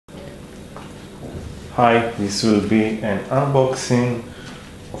Hi, this will be an unboxing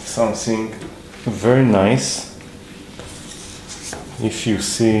of something very nice. If you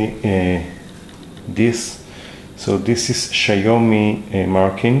see this, so this is Xaiomi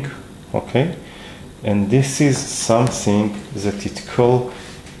marking, okay, and this is something that it called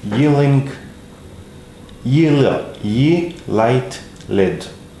yeelight LED.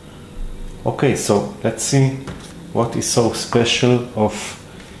 Okay, so let's see what is so special of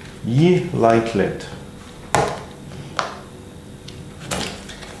yeelight LED.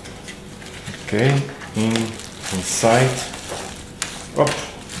 Okay, inside.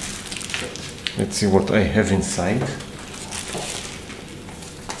 Let's see what I have inside.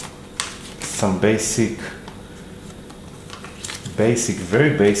 Some very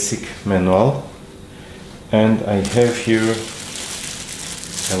basic manual, and I have here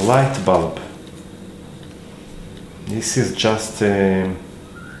a light bulb. This is just a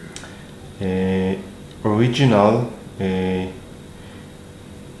original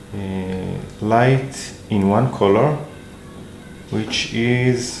light in one color, which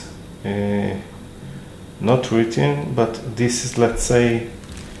is not written, but this is, let's say,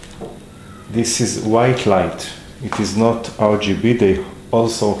 this is white light. It is not RGB. They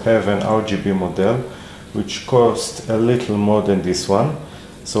also have an RGB model which costs a little more than this one.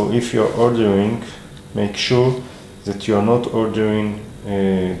 So if you're ordering, make sure that you are not ordering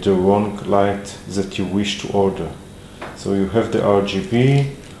the wrong light that you wish to order. So you have the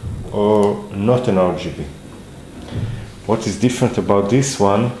RGB or not an RGB. What is different about this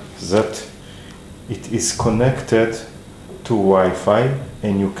one is that it is connected to Wi-Fi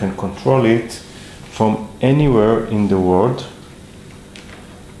and you can control it from anywhere in the world.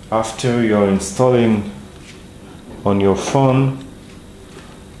 After you're installing on your phone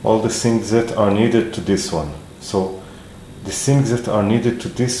all the things that are needed to this one. So the things that are needed to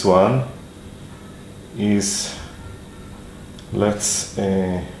this one is, let's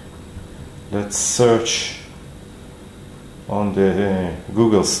search on the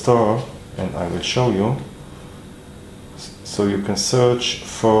Google Store and I will show you. So you can search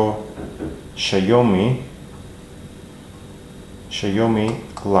for Xaiomi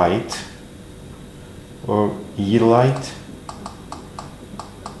light or yeelight,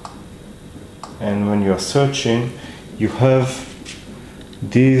 and when you are searching you have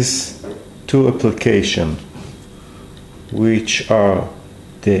these two applications, which are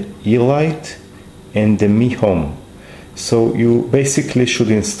the yeelight and the Mi Home. So you basically should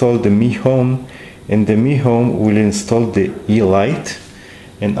install the Mi Home, and the Mi Home will install the yeelight.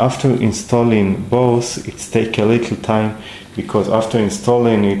 And after installing both, it takes a little time, because after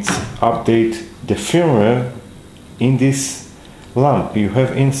installing it, update the firmware in this lamp. You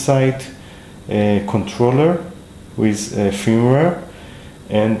have inside a controller with a firmware,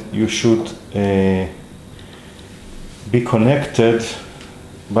 and you should be connected.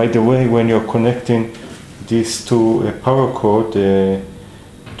 By the way, when you're connecting this to a power cord,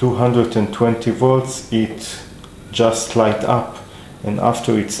 220 volts, it just light up, and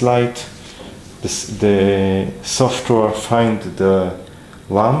after it's light, the software find the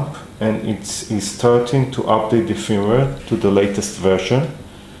lamp and it is starting to update the firmware to the latest version.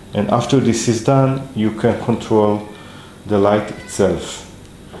 And after this is done, you can control the light itself.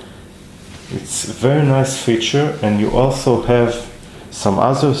 It's a very nice feature, and you also have some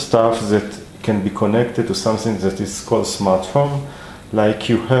other stuff that can be connected to something that is called smart home. Like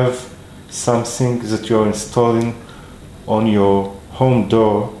you have something that you are installing on your home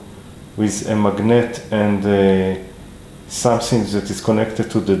door with a magnet and something that is connected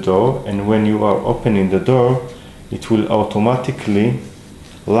to the door, and when you are opening the door, it will automatically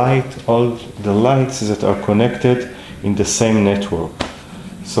light all the lights that are connected in the same network.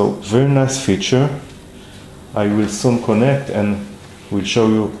 So very nice feature. I will soon connect and will show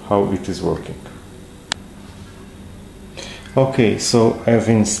you how it is working. Okay, so I have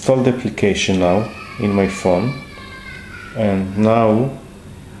installed the application now in my phone, and now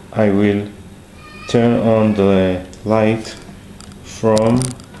I will turn on the light from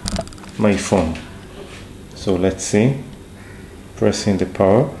my phone. So let's see, pressing the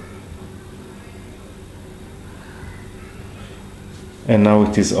power, and now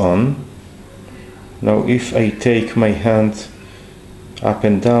it is on. Now if I take my hand up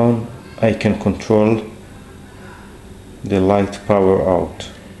and down, I can control the light power out.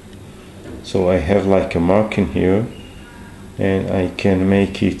 So I have like a marking here, and I can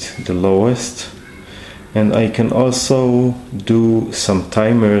make it the lowest, and I can also do some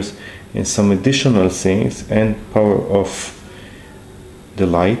timers and some additional things and power off the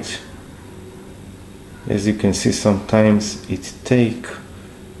light. As you can see, sometimes it take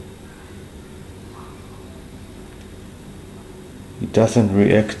It doesn't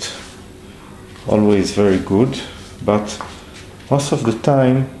react always very good, but most of the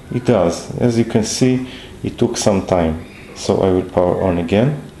time it does. As you can see, it took some time. So I will power on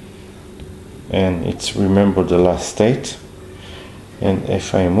again, and it's remember the last state. And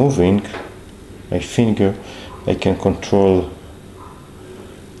if I'm moving my finger, I can control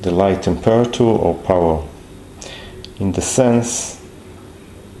the light temperature or power. In the sense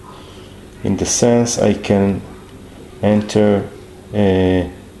I can enter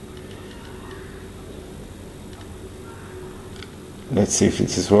let's see if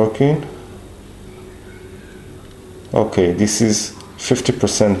it is working. Okay, this is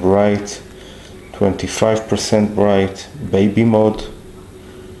 50% bright, 25% bright, baby mode,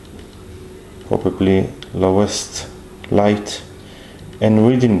 probably lowest light, and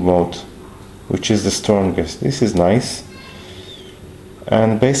reading mode, which is the strongest. This is nice,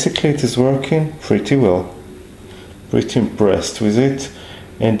 and basically it is working pretty well. Pretty impressed with it.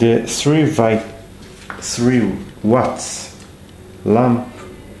 And the 3 watts lamp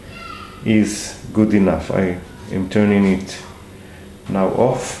is good enough. I am turning it now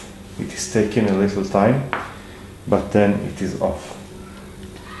off. It is taking a little time, but then it is off.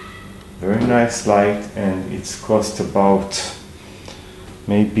 Very nice light, and it's cost about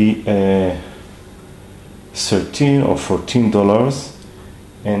maybe $13 or $14,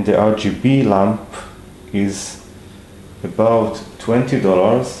 and the RGB lamp is about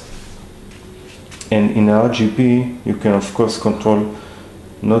 $20. And in RGB you can of course control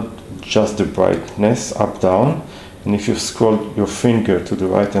not just the brightness up down, and if you scroll your finger to the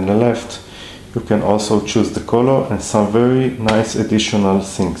right and the left, you can also choose the color and some very nice additional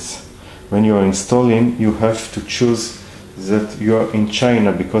things. When you are installing, you have to choose that you are in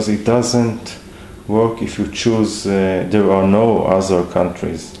China, because it doesn't work if you choose there are no other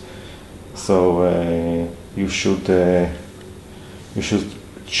countries. So you should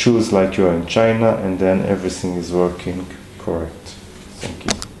choose like you are in China, and then everything is working correct. Thank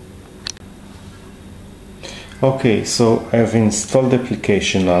you. Okay, so I have installed the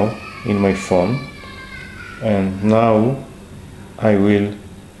application now in my phone, and now I will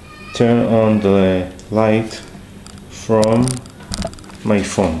turn on the light from my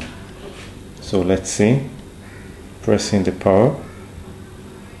phone. So let's see, pressing the power,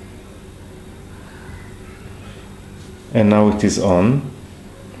 and now it is on.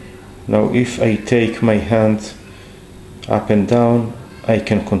 Now if I take my hand up and down, I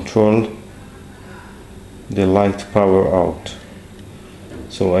can control the light power out.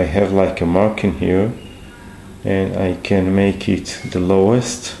 So I have like a marking here, and I can make it the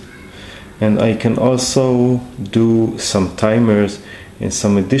lowest, and I can also do some timers and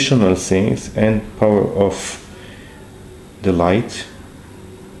some additional things, and power off the light.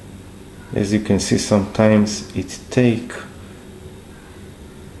 As you can see, sometimes it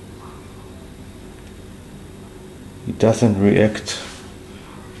doesn't react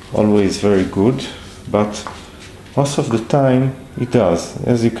always very good, but most of the time it does.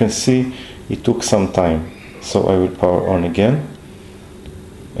 As you can see, it took some time. So I will power on again,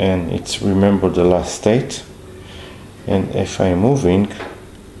 and it's remember the last state. And if I'm moving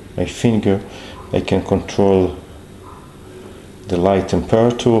my finger, I can control the light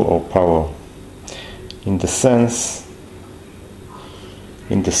temperature or power. In the sense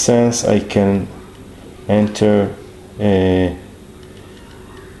I can enter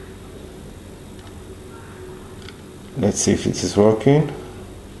let's see if it is working.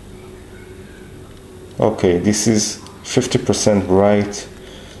 Okay, this is 50% bright,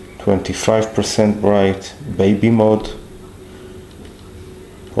 25% bright, baby mode,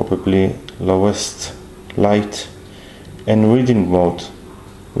 probably lowest light, and reading mode,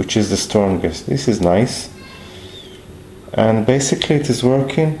 which is the strongest. This is nice, and basically it is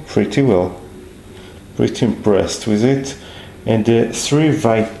working pretty well. Pretty impressed with it. And the 3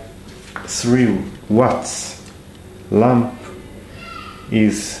 watts lamp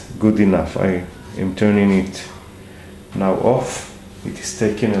is good enough. I am turning it now off. It is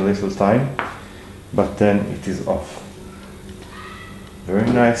taking a little time, but then it is off.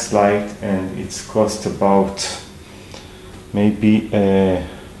 Very nice light, and it's cost about maybe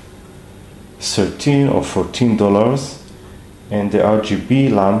 $13 or $14, and the RGB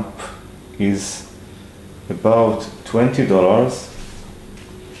lamp is about $20.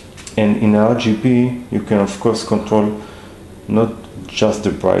 And in RGB you can of course control not just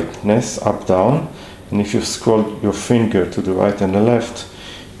the brightness up down, and if you scroll your finger to the right and the left,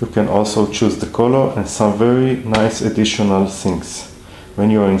 you can also choose the color and some very nice additional things.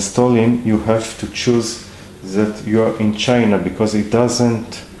 When you are installing, you have to choose that you are in China, because it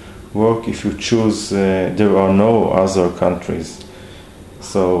doesn't work if you choose there are no other countries.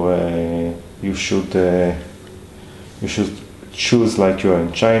 So you should choose like you are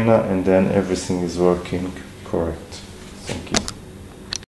in China, and then everything is working correct. Thank you.